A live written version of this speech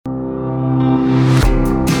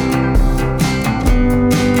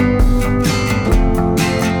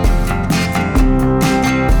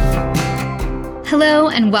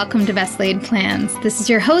and welcome to Best Laid Plans. This is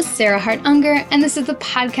your host, Sarah Hart-Unger, and this is the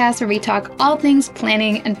podcast where we talk all things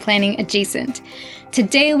planning and planning adjacent.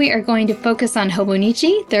 Today, we are going to focus on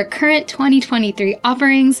Hobonichi, their current 2023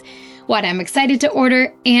 offerings, what I'm excited to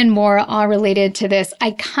order, and more, all related to this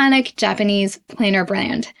iconic Japanese planner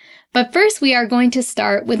brand. But first, we are going to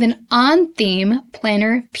start with an on-theme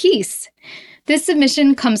planner piece. This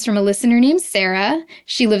submission comes from a listener named Sarah.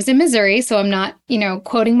 She lives in Missouri, so I'm not,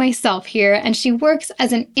 quoting myself here, and she works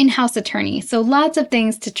as an in-house attorney, so lots of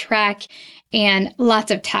things to track and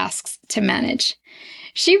lots of tasks to manage.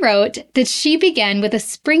 She wrote that she began with a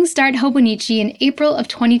spring start Hobonichi in April of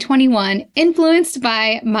 2021, influenced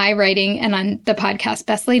by my writing and on the podcast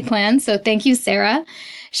Best Laid Plans, so thank you, Sarah.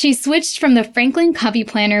 She switched from the Franklin Covey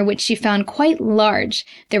Planner, which she found quite large.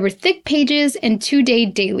 There were thick pages and 2-day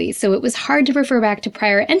dailies, so it was hard to refer back to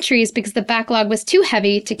prior entries because the backlog was too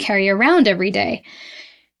heavy to carry around every day.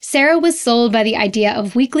 Sarah was sold by the idea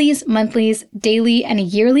of weeklies, monthlies, daily, and a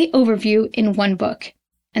yearly overview in one book.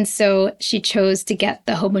 And so she chose to get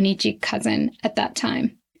the Hobonichi Cousin at that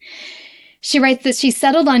time. She writes that she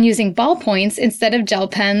settled on using ballpoints instead of gel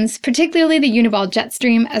pens, particularly the Uniball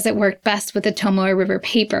Jetstream, as it worked best with the Tomoe River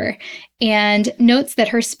paper, and notes that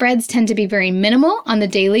her spreads tend to be very minimal on the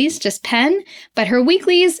dailies, just pen, but her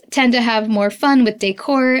weeklies tend to have more fun with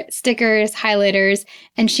decor, stickers, highlighters,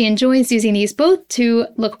 and she enjoys using these both to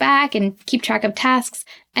look back and keep track of tasks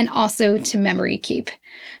and also to memory keep.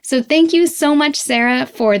 So thank you so much, Sarah,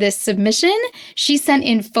 for this submission. She sent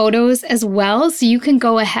in photos as well, so you can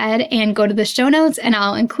go ahead and go to the show notes and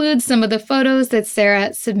I'll include some of the photos that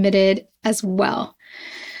Sarah submitted as well.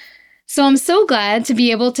 So I'm so glad to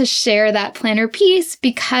be able to share that planner piece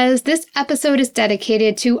because this episode is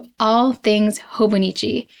dedicated to all things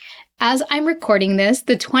Hobonichi. As I'm recording this,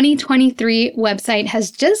 the 2023 website has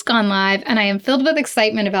just gone live, and I am filled with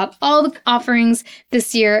excitement about all the offerings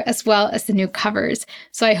this year, as well as the new covers.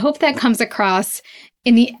 So I hope that comes across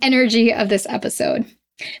in the energy of this episode.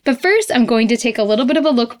 But first, I'm going to take a little bit of a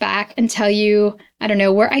look back and tell you,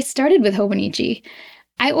 where I started with Hobonichi.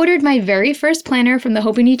 I ordered my very first planner from the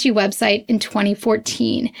Hobonichi website in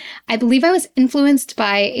 2014. I believe I was influenced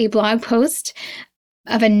by a blog post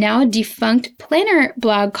of a now defunct planner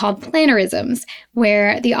blog called Plannerisms,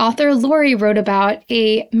 where the author Lori wrote about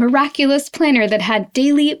a miraculous planner that had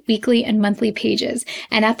daily, weekly, and monthly pages.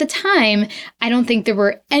 And at the time, I don't think there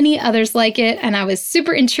were any others like it, and I was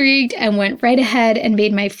super intrigued and went right ahead and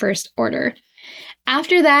made my first order.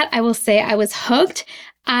 After that, I will say I was hooked.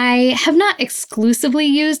 I have not exclusively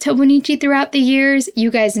used Hobonichi throughout the years.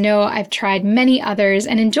 You guys know I've tried many others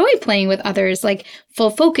and enjoy playing with others like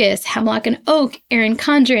Full Focus, Hemlock and Oak, Erin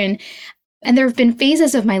Condren. And there have been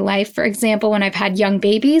phases of my life, for example, when I've had young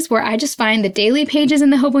babies, where I just find the daily pages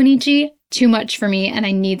in the Hobonichi too much for me and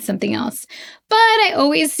I need something else. But I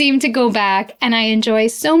always seem to go back, and I enjoy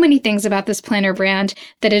so many things about this planner brand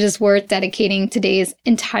that it is worth dedicating today's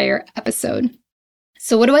entire episode.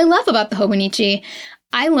 So what do I love about the Hobonichi?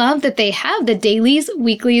 I love that they have the dailies,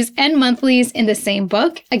 weeklies, and monthlies in the same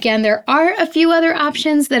book. Again, there are a few other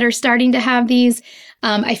options that are starting to have these.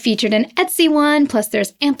 I featured an Etsy one, plus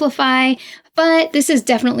there's Amplify, but this is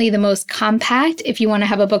definitely the most compact. If you want to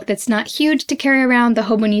have a book that's not huge to carry around, the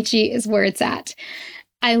Hobonichi is where it's at.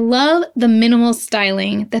 I love the minimal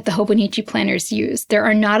styling that the Hobonichi planners use. There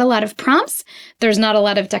are not a lot of prompts. There's not a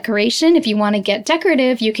lot of decoration. If you want to get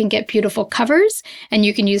decorative, you can get beautiful covers and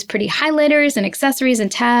you can use pretty highlighters and accessories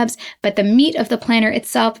and tabs, but the meat of the planner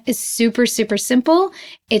itself is super, super simple.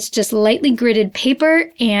 It's just lightly gridded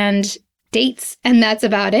paper and dates, and that's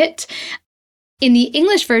about it. In the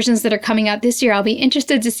English versions that are coming out this year, I'll be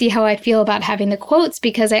interested to see how I feel about having the quotes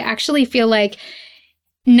because I actually feel like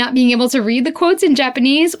not being able to read the quotes in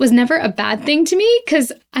Japanese was never a bad thing to me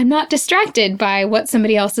because I'm not distracted by what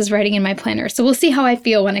somebody else is writing in my planner. So we'll see how I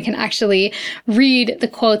feel when I can actually read the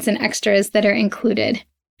quotes and extras that are included.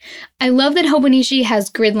 I love that Hobonichi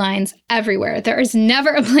has grid lines everywhere. There is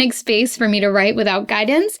never a blank space for me to write without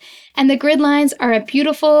guidance, and the grid lines are a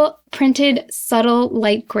beautiful, printed, subtle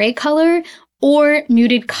light gray color or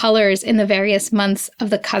muted colors in the various months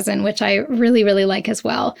of the cousin, which I really, really like as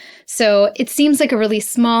well. So it seems like a really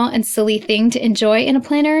small and silly thing to enjoy in a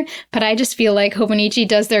planner, but I just feel like Hobonichi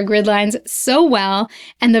does their grid lines so well,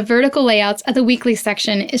 and the vertical layouts of the weekly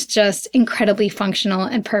section is just incredibly functional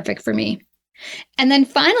and perfect for me. And then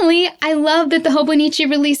finally, I love that the Hobonichi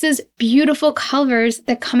releases beautiful covers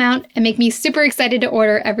that come out and make me super excited to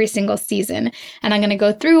order every single season. And I'm going to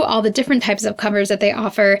go through all the different types of covers that they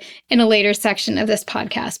offer in a later section of this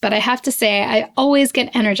podcast. But I have to say, I always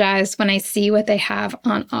get energized when I see what they have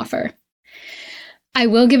on offer. I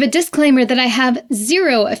will give a disclaimer that I have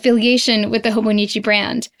zero affiliation with the Hobonichi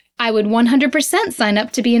brand. I would 100% sign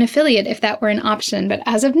up to be an affiliate if that were an option, but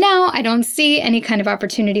as of now, I don't see any kind of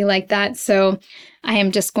opportunity like that, so I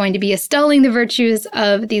am just going to be extolling the virtues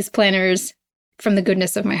of these planners from the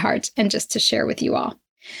goodness of my heart and just to share with you all.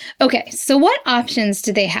 Okay, so what options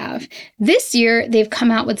do they have? This year, they've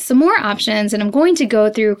come out with some more options, and I'm going to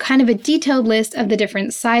go through kind of a detailed list of the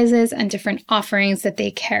different sizes and different offerings that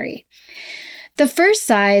they carry. The first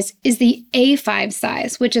size is the A5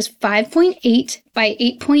 size, which is 5.8 by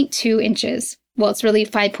 8.2 inches. Well, it's really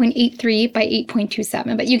 5.83 by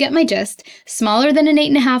 8.27, but you get my gist. Smaller than an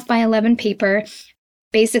 8.5 by 11 paper.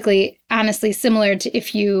 Basically, honestly, similar to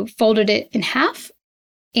if you folded it in half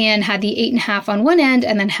and had the 8.5 on one end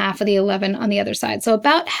and then half of the 11 on the other side. So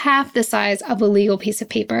about half the size of a legal piece of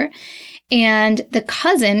paper. And the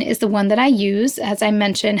cousin is the one that I use, as I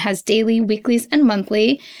mentioned, has daily, weeklies, and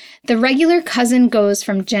monthly. The regular cousin goes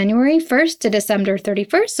from January 1st to December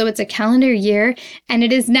 31st, so it's a calendar year, and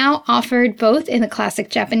it is now offered both in the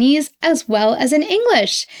classic Japanese as well as in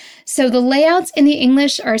English. So the layouts in the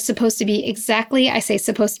English are supposed to be exactly, I say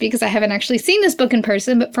supposed to be because I haven't actually seen this book in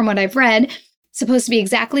person, but from what I've read, supposed to be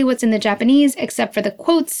exactly what's in the Japanese, except for the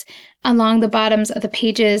quotes along the bottoms of the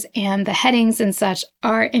pages and the headings and such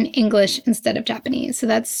are in English instead of Japanese. So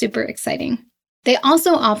that's super exciting. They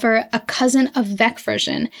also offer a cousin avec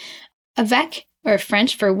version. Avec, or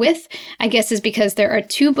French for with, I guess is because there are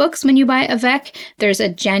two books when you buy avec. There's a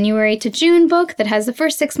January to June book that has the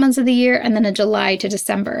first 6 months of the year, and then a July to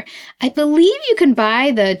December. I believe you can buy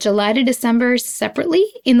the July to December separately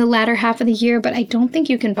in the latter half of the year, but I don't think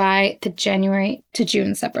you can buy the January to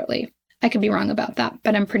June separately. I could be wrong about that,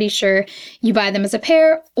 but I'm pretty sure you buy them as a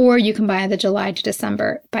pair, or you can buy the July to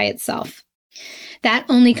December by itself. That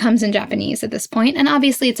only comes in Japanese at this point, and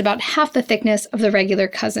obviously it's about half the thickness of the regular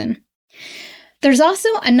cousin. There's also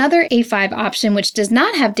another A5 option which does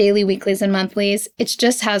not have daily, weeklies, and monthlies. It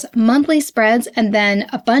just has monthly spreads and then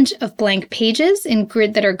a bunch of blank pages in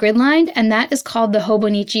grid that are grid lined, and that is called the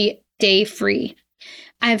Hobonichi Day Free.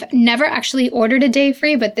 I've never actually ordered a day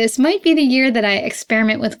free, but this might be the year that I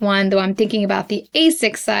experiment with one, though I'm thinking about the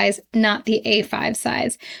A6 size, not the A5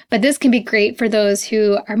 size. But this can be great for those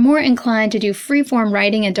who are more inclined to do freeform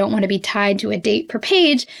writing and don't want to be tied to a date per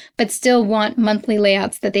page, but still want monthly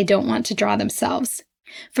layouts that they don't want to draw themselves.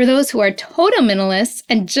 For those who are total minimalists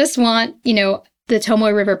and just want, the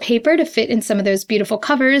Tomoe River paper to fit in some of those beautiful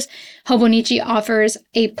covers, Hobonichi offers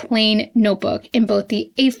a plain notebook in both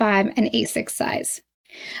the A5 and A6 size.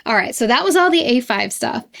 All right, so that was all the A5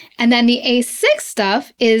 stuff. And then the A6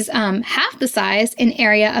 stuff is half the size in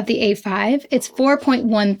area of the A5. It's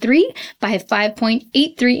 4.13 by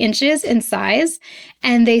 5.83 inches in size.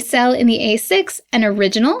 And they sell in the A6 an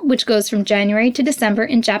original, which goes from January to December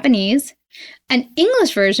in Japanese, an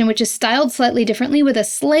English version, which is styled slightly differently with a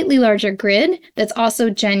slightly larger grid, that's also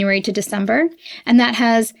January to December, and that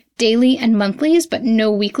has daily and monthlies, but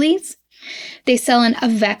no weeklies. They sell an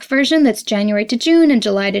avec version that's January to June and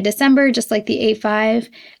July to December, just like the A5.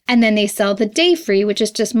 And then they sell the day free, which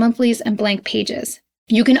is just monthlies and blank pages.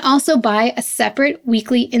 You can also buy a separate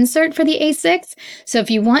weekly insert for the A6. So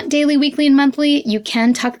if you want daily, weekly, and monthly, you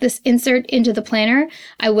can tuck this insert into the planner.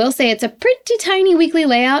 I will say it's a pretty tiny weekly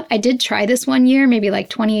layout. I did try this one year, maybe like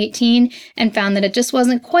 2018, and found that it just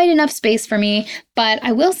wasn't quite enough space for me. But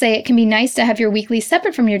I will say it can be nice to have your weekly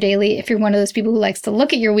separate from your daily if you're one of those people who likes to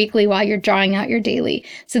look at your weekly while you're drawing out your daily.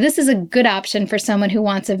 So this is a good option for someone who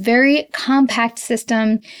wants a very compact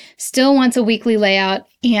system, still wants a weekly layout,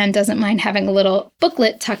 and doesn't mind having a little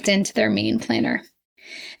booklet tucked into their main planner.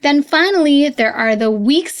 Then finally, there are the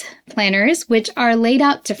weeks planners, which are laid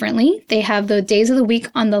out differently. They have the days of the week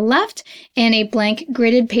on the left and a blank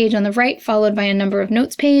gridded page on the right, followed by a number of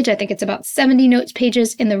notes page. I think it's about 70 notes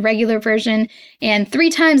pages in the regular version and 3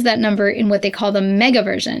 times that number in what they call the mega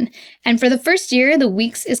version. And for the first year, the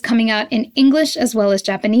weeks is coming out in English as well as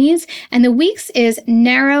Japanese, and the weeks is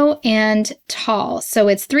narrow and tall. So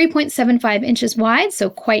it's 3.75 inches wide, so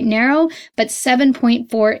quite narrow, but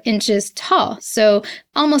 7.4 inches tall. So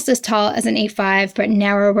almost as tall as an A5, but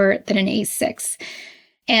narrower than an A6.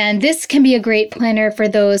 And this can be a great planner for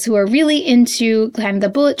those who are really into kind of the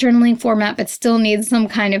bullet journaling format, but still need some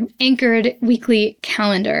kind of anchored weekly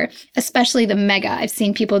calendar, especially the mega. I've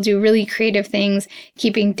seen people do really creative things,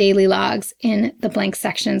 keeping daily logs in the blank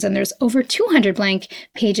sections, and there's over 200 blank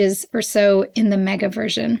pages or so in the mega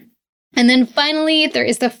version. And then finally, there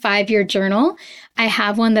is the 5-year journal. I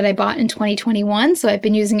have one that I bought in 2021, so I've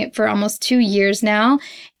been using it for almost 2 years now,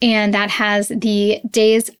 and that has the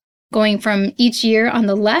days going from each year on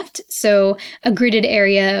the left, so a gridded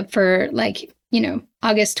area for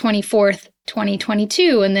August 24th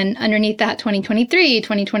 2022, and then underneath that 2023,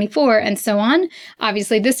 2024, and so on.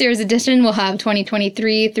 Obviously, this year's edition will have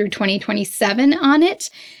 2023 through 2027 on it.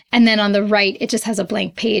 And then on the right, it just has a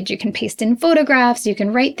blank page. You can paste in photographs, you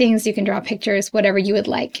can write things, you can draw pictures, whatever you would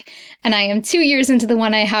like. And I am 2 years into the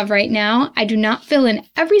one I have right now. I do not fill in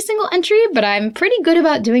every single entry, but I'm pretty good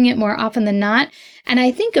about doing it more often than not. And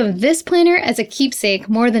I think of this planner as a keepsake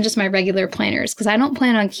more than just my regular planners, because I don't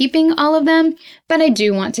plan on keeping all of them, but I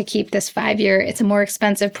do want to keep this 5-year. It's a more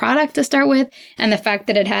expensive product to start with, and the fact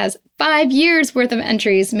that it has 5 years worth of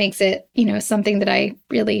entries makes it, something that I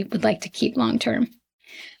really would like to keep long term.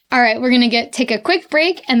 All right, we're going to take a quick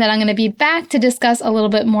break, and then I'm going to be back to discuss a little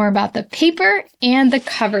bit more about the paper and the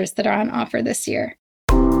covers that are on offer this year.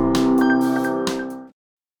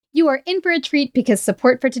 You are in for a treat because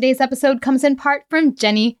support for today's episode comes in part from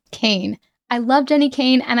Jenni Kayne. I love Jenni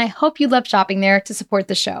Kayne, and I hope you love shopping there to support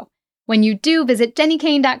the show. When you do, visit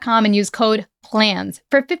jennikayne.com and use code PLANS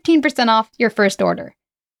for 15% off your first order.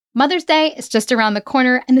 Mother's Day is just around the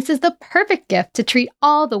corner, and this is the perfect gift to treat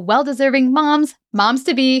all the well-deserving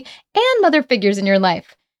moms-to-be, and mother figures in your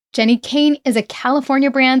life. Jenni Kayne is a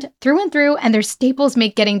California brand through and through, and their staples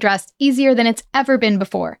make getting dressed easier than it's ever been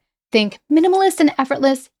before. Think minimalist and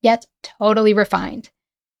effortless, yet totally refined.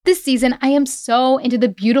 This season, I am so into the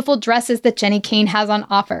beautiful dresses that Jenni Kayne has on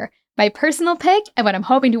offer. My personal pick, and what I'm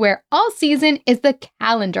hoping to wear all season, is the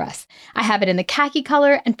Callan dress. I have it in the khaki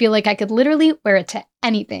color and feel like I could literally wear it to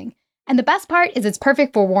anything. And the best part is it's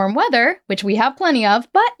perfect for warm weather, which we have plenty of,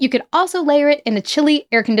 but you could also layer it in a chilly,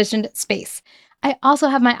 air-conditioned space. I also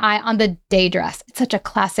have my eye on the day dress. It's such a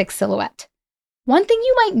classic silhouette. One thing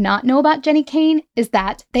you might not know about Jenni Kayne is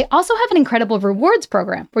that they also have an incredible rewards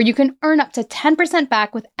program where you can earn up to 10%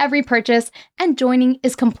 back with every purchase, and joining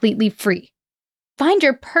is completely free. Find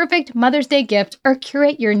your perfect Mother's Day gift or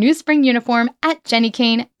curate your new spring uniform at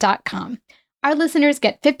jennikayne.com. Our listeners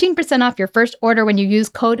get 15% off your first order when you use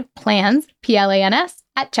code PLANS, P-L-A-N-S,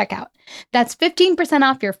 at checkout. That's 15%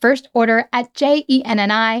 off your first order at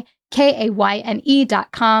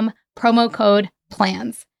jennikayne.com, promo code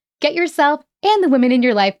PLANS. Get yourself and the women in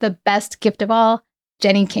your life the best gift of all,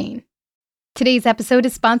 Jenni Kayne. Today's episode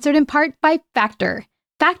is sponsored in part by Factor.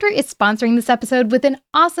 Factor is sponsoring this episode with an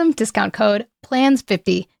awesome discount code,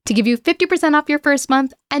 PLANS50, to give you 50% off your first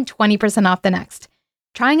month and 20% off the next.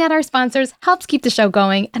 Trying out our sponsors helps keep the show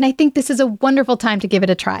going, and I think this is a wonderful time to give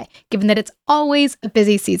it a try, given that it's always a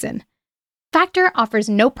busy season. Factor offers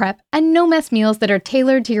no prep and no mess meals that are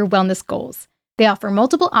tailored to your wellness goals. They offer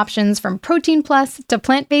multiple options from Protein Plus to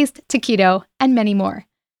plant-based to keto and many more.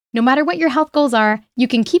 No matter what your health goals are, you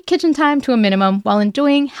can keep kitchen time to a minimum while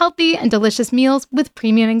enjoying healthy and delicious meals with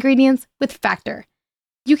premium ingredients with Factor.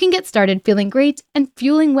 You can get started feeling great and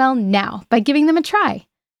fueling well now by giving them a try.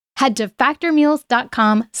 Head to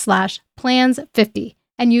factormeals.com/plans50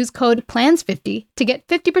 and use code PLANS50 to get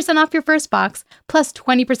 50% off your first box plus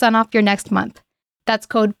 20% off your next month. That's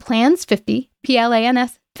code PLANS50,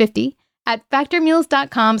 P-L-A-N-S 50, at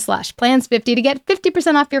factormeals.com/plans50 to get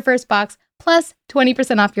 50% off your first box plus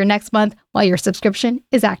 20% off your next month while your subscription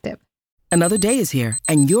is active. Another day is here,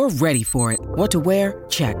 and you're ready for it. What to wear?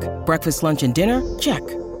 Check. Breakfast, lunch, and dinner? Check.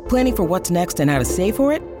 Planning for what's next and how to save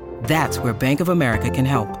for it? That's where Bank of America can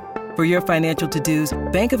help. For your financial to-dos,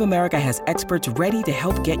 Bank of America has experts ready to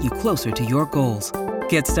help get you closer to your goals.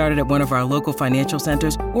 Get started at one of our local financial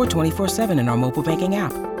centers or 24/7 in our mobile banking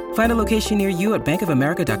app. Find a location near you at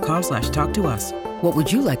bankofamerica.com/talktous. What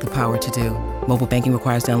would you like the power to do? Mobile banking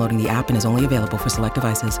requires downloading the app and is only available for select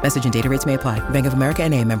devices. Message and data rates may apply. Bank of America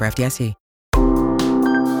NA, member FDIC.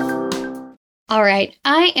 All right,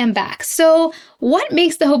 I am back. So what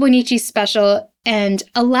makes the Hobonichi special and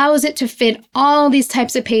allows it to fit all these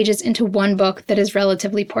types of pages into one book that is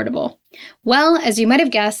relatively portable? Well, as you might have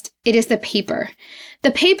guessed, it is the paper.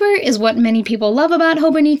 The paper is what many people love about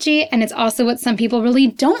Hobonichi, and it's also what some people really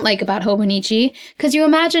don't like about Hobonichi, because you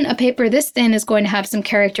imagine a paper this thin is going to have some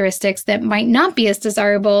characteristics that might not be as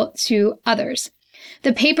desirable to others.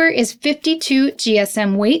 The paper is 52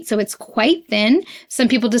 GSM weight, so it's quite thin. Some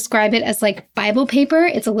people describe it as like Bible paper.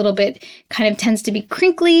 It's a little bit, kind of tends to be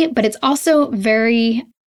crinkly, but it's also very,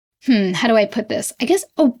 how do I put this? I guess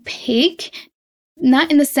opaque, not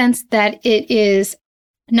in the sense that it is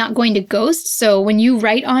not going to ghost. So when you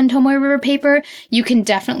write on Tomoe River paper, you can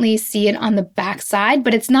definitely see it on the back side,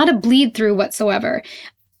 but it's not a bleed through whatsoever.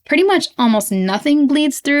 Pretty much almost nothing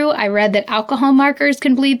bleeds through. I read that alcohol markers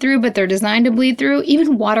can bleed through, but they're designed to bleed through.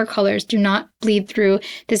 Even watercolors do not bleed through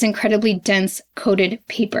this incredibly dense coated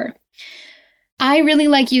paper. I really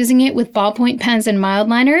like using it with ballpoint pens and mild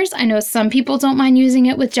liners. I know some people don't mind using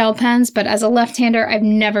it with gel pens, but as a left-hander, I've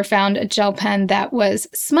never found a gel pen that was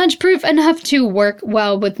smudge-proof enough to work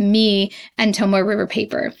well with me and Tomoe River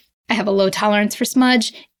paper. I have a low tolerance for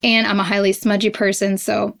smudge, and I'm a highly smudgy person,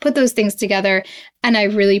 so put those things together, and I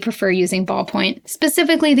really prefer using ballpoint,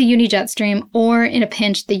 specifically the Uni Jetstream, or in a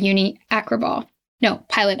pinch, the Uni Acroball. No,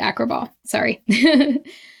 Pilot Acroball, sorry.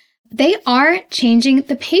 They are changing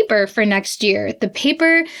the paper for next year.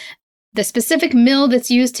 The specific mill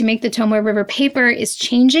that's used to make the Tomoe River paper is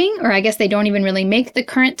changing, or I guess they don't even really make the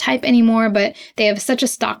current type anymore, but they have such a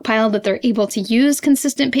stockpile that they're able to use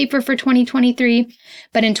consistent paper for 2023.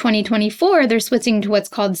 But in 2024, they're switching to what's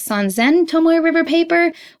called Sanzen Tomoe River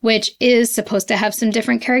paper, which is supposed to have some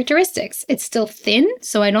different characteristics. It's still thin,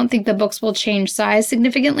 so I don't think the books will change size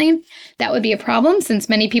significantly. That would be a problem since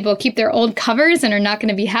many people keep their old covers and are not going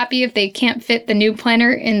to be happy if they can't fit the new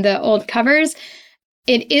planner in the old covers.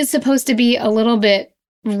 It is supposed to be a little bit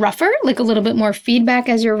rougher, like a little bit more feedback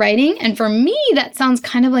as you're writing. And for me, that sounds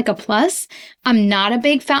kind of like a plus. I'm not a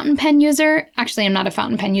big fountain pen user. Actually, I'm not a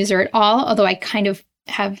fountain pen user at all, although I kind of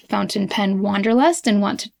have fountain pen wanderlust and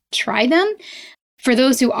want to try them. For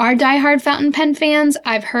those who are diehard fountain pen fans,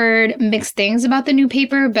 I've heard mixed things about the new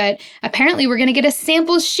paper, but apparently we're going to get a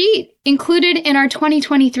sample sheet included in our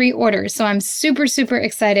 2023 orders. So I'm super, super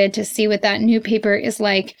excited to see what that new paper is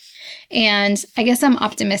like. And I guess I'm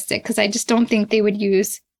optimistic because I just don't think they would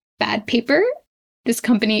use bad paper. This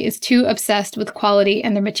company is too obsessed with quality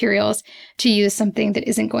and their materials to use something that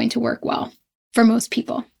isn't going to work well for most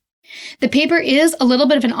people. The paper is a little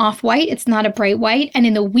bit of an off-white. It's not a bright white. And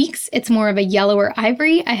in the Weeks, it's more of a yellower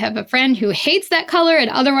ivory. I have a friend who hates that color and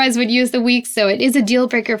otherwise would use the Weeks, so it is a deal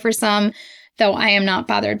breaker for some, though I am not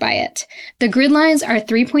bothered by it. The grid lines are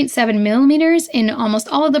 3.7 millimeters in almost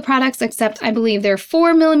all of the products, except I believe they're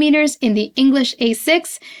 4 millimeters in the English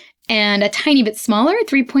A6 and a tiny bit smaller,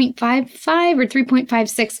 3.55 or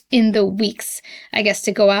 3.56 in the Weeks, I guess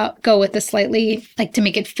to go with the slightly, like to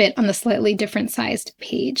make it fit on the slightly different sized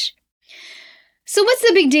page. So what's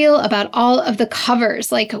the big deal about all of the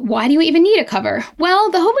covers? Like, why do you even need a cover?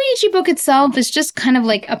 Well, the Hobonichi book itself is just kind of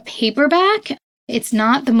like a paperback. It's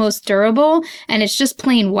not the most durable, and it's just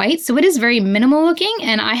plain white, so it is very minimal looking,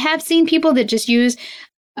 and I have seen people that just use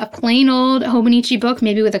a plain old Hobonichi book,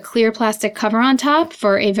 maybe with a clear plastic cover on top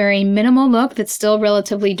for a very minimal look that's still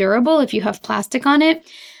relatively durable if you have plastic on it.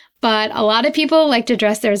 But a lot of people like to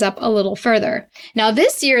dress theirs up a little further. Now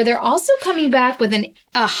this year, they're also coming back with a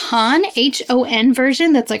Han, H-O-N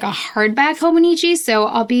version that's like a hardback Hobonichi, so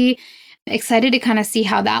I'll be excited to kind of see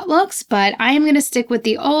how that looks, but I am going to stick with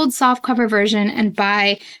the old softcover version and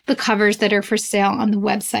buy the covers that are for sale on the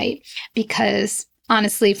website because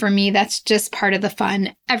honestly, for me, that's just part of the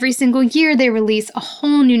fun. Every single year, they release a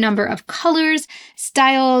whole new number of colors,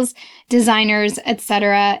 styles, designers,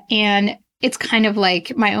 etc., and it's kind of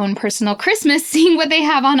like my own personal Christmas, seeing what they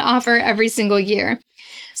have on offer every single year.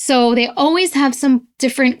 So they always have some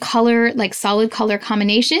different color, like solid color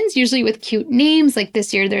combinations, usually with cute names. Like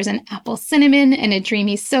this year, there's an apple cinnamon and a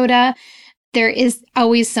dreamy soda. There is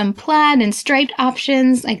always some plaid and striped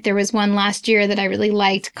options. Like there was one last year that I really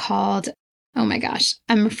liked called, oh my gosh,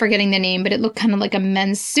 I'm forgetting the name, but it looked kind of like a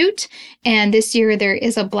men's suit. And this year there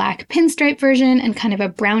is a black pinstripe version and kind of a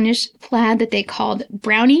brownish plaid that they called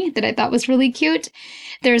Brownie that I thought was really cute.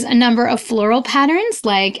 There's a number of floral patterns,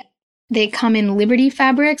 like they come in Liberty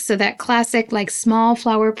fabrics, so that classic like small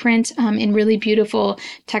flower print in really beautiful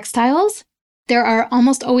textiles. There are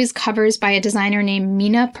almost always covers by a designer named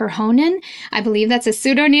Minna Perhonen. I believe that's a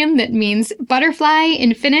pseudonym that means butterfly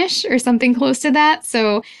in Finnish or something close to that.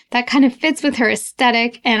 So that kind of fits with her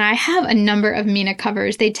aesthetic. And I have a number of Minna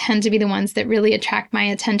covers. They tend to be the ones that really attract my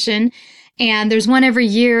attention. And there's one every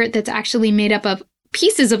year that's actually made up of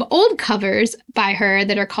pieces of old covers by her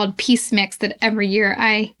that are called Piece Mix that every year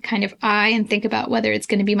I kind of eye and think about whether it's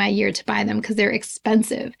going to be my year to buy them because they're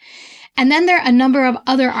expensive. And then there are a number of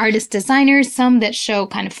other artist designers, some that show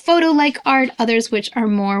kind of photo-like art, others which are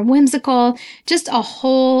more whimsical, just a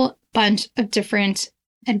whole bunch of different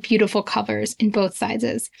and beautiful covers in both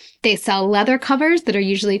sizes. They sell leather covers that are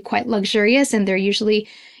usually quite luxurious, and they're usually,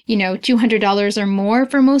 $200 or more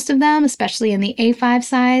for most of them, especially in the A5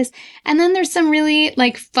 size. And then there's some really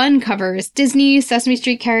like fun covers, Disney, Sesame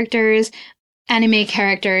Street characters, anime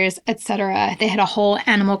characters, etc. They had a whole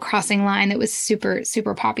Animal Crossing line that was super,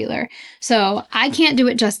 super popular. So I can't do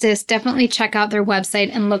it justice. Definitely check out their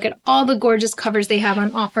website and look at all the gorgeous covers they have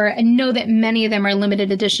on offer, and know that many of them are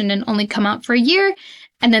limited edition and only come out for a year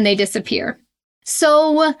and then they disappear.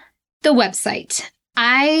 So the website.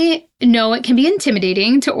 I know it can be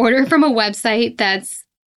intimidating to order from a website that's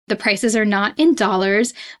The prices are not in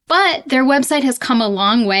dollars, but their website has come a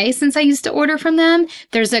long way since I used to order from them.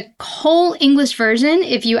 There's a whole English version.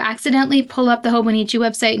 If you accidentally pull up the Hobonichi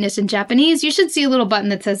website and it's in Japanese, you should see a little button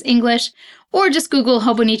that says English, or just Google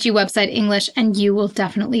Hobonichi website English and you will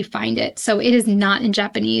definitely find it. So it is not in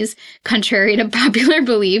Japanese, contrary to popular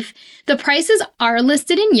belief. The prices are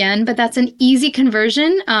listed in yen, but that's an easy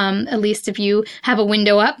conversion, at least if you have a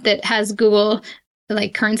window up that has Google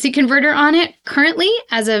currency converter on it. Currently,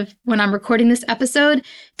 as of when I'm recording this episode,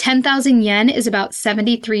 10,000 yen is about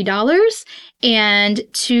 $73. And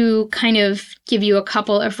to kind of give you a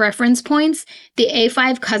couple of reference points, the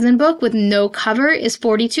A5 Cousin book with no cover is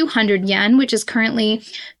 4,200 yen, which is currently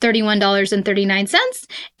 $31.39.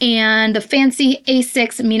 And the fancy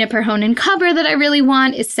A6 Mina Perhonen cover that I really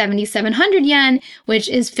want is 7,700 yen, which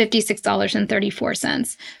is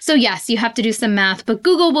 $56.34. So yes, you have to do some math, but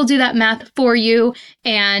Google will do that math for you.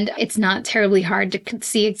 And it's not terribly hard to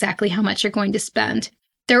see exactly how much you're going to spend.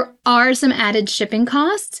 There are some added shipping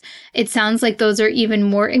costs. It sounds like those are even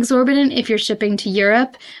more exorbitant if you're shipping to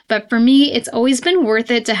Europe. But for me, it's always been worth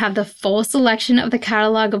it to have the full selection of the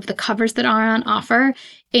catalog of the covers that are on offer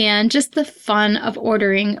and just the fun of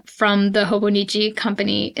ordering from the Hobonichi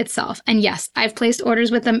company itself. And yes, I've placed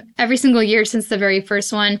orders with them every single year since the very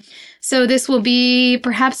first one. So this will be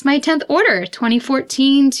perhaps my 10th order,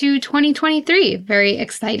 2014 to 2023. Very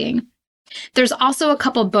exciting. There's also a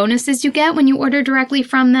couple bonuses you get when you order directly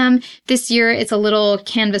from them. This year, it's a little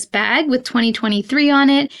canvas bag with 2023 on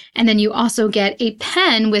it. And then you also get a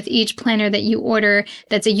pen with each planner that you order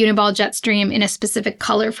that's a Uniball Jetstream in a specific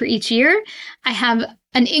color for each year. I have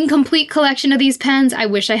an incomplete collection of these pens. I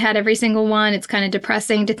wish I had every single one. It's kind of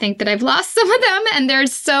depressing to think that I've lost some of them and they're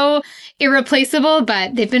so irreplaceable,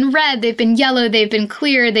 but they've been red, they've been yellow, they've been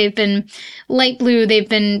clear, they've been light blue, they've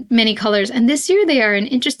been many colors. And this year they are an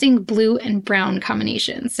interesting blue and brown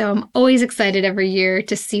combination. So I'm always excited every year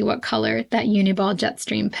to see what color that Uniball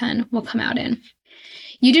Jetstream pen will come out in.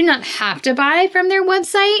 You do not have to buy from their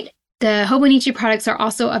website. The Hobonichi products are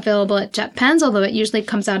also available at JetPens, although it usually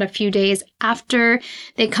comes out a few days after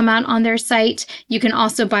they come out on their site. You can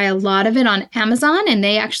also buy a lot of it on Amazon, and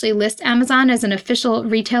they actually list Amazon as an official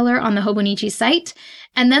retailer on the Hobonichi site.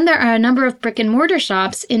 And then there are a number of brick and mortar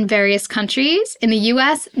shops in various countries. In the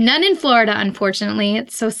US, none in Florida, unfortunately.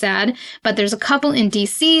 It's so sad. But there's a couple in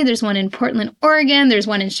DC, there's one in Portland, Oregon, there's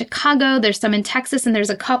one in Chicago, there's some in Texas, and there's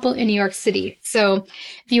a couple in New York City. So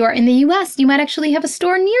if you are in the US, you might actually have a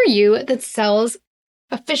store near you that sells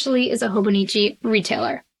officially as a Hobonichi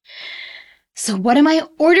retailer. So what am I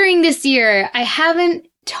ordering this year? I haven't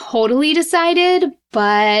totally decided,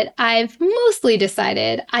 but I've mostly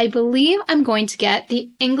decided. I believe I'm going to get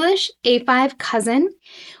the English A5 Cousin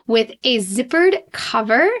with a zippered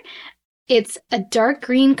cover. It's a dark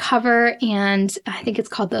green cover, and I think it's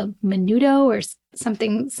called the Menudo or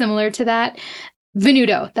something similar to that.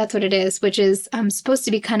 Venuto, that's what it is, which is supposed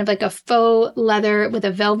to be kind of like a faux leather with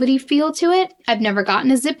a velvety feel to it. I've never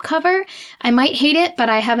gotten a zip cover. I might hate it, but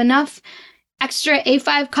I have enough extra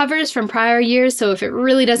A5 covers from prior years, so if it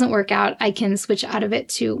really doesn't work out, I can switch out of it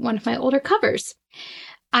to one of my older covers.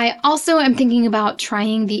 I also am thinking about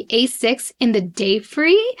trying the A6 in the day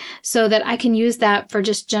free so that I can use that for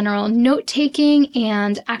just general note-taking,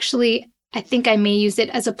 and actually, I think I may use it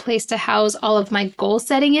as a place to house all of my goal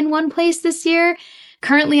setting in one place this year.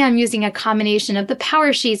 Currently, I'm using a combination of the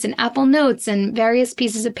Power Sheets and Apple Notes and various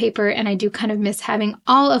pieces of paper, and I do kind of miss having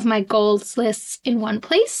all of my goals lists in one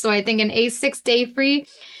place. So I think an A6 day free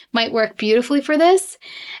might work beautifully for this.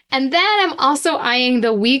 And then I'm also eyeing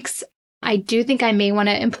the weeks. I do think I may want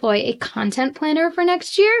to employ a content planner for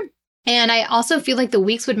next year. And I also feel like the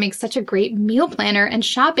weeks would make such a great meal planner and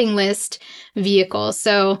shopping list vehicle.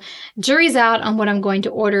 So jury's out on what I'm going to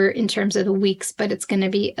order in terms of the weeks, but it's going to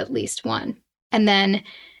be at least one. And then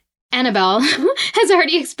Annabelle has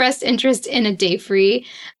already expressed interest in a day free.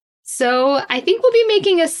 So I think we'll be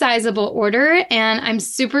making a sizable order, and I'm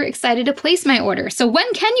super excited to place my order. So when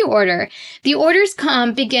can you order? The orders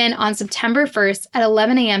begin on September 1st at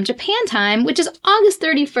 11 a.m. Japan time, which is August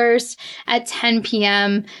 31st at 10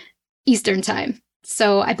 p.m. Eastern time.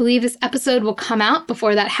 So I believe this episode will come out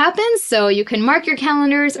before that happens, so you can mark your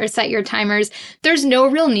calendars or set your timers. There's no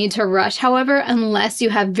real need to rush, however, unless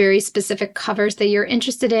you have very specific covers that you're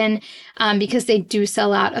interested in, because they do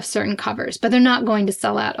sell out of certain covers, but they're not going to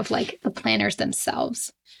sell out of like the planners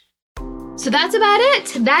themselves. So that's about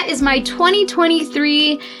it. That is my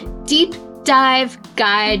 2023 deep dive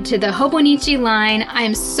guide to the Hobonichi line. I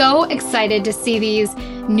am so excited to see these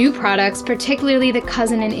new products, particularly the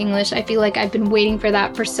Cousin in English. I feel like I've been waiting for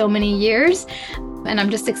that for so many years. And I'm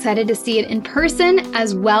just excited to see it in person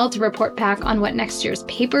as well, to report back on what next year's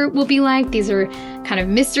paper will be like. These are kind of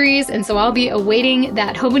mysteries, and so I'll be awaiting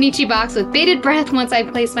that Hobonichi box with bated breath once I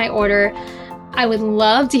place my order. I would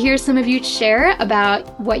love to hear some of you share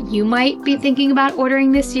about what you might be thinking about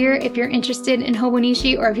ordering this year if you're interested in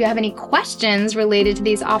Hobonichi, or if you have any questions related to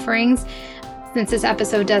these offerings. Since this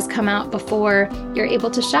episode does come out before you're able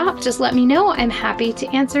to shop, just let me know. I'm happy to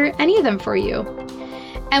answer any of them for you.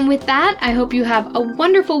 And with that, I hope you have a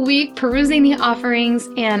wonderful week perusing the offerings,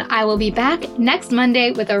 and I will be back next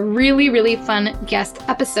Monday with a really, really fun guest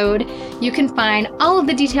episode. You can find all of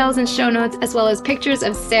the details and show notes, as well as pictures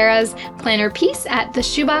of Sarah's planner piece at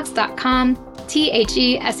theshubox.com,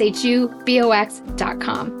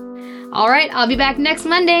 theshubox.com. All right, I'll be back next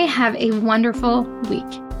Monday. Have a wonderful week.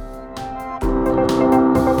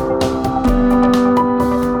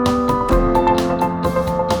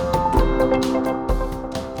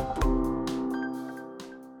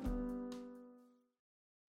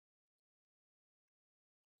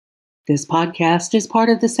 This podcast is part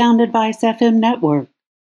of the Sound Advice FM network.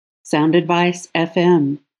 Sound Advice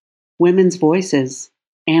FM. Women's voices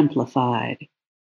amplified.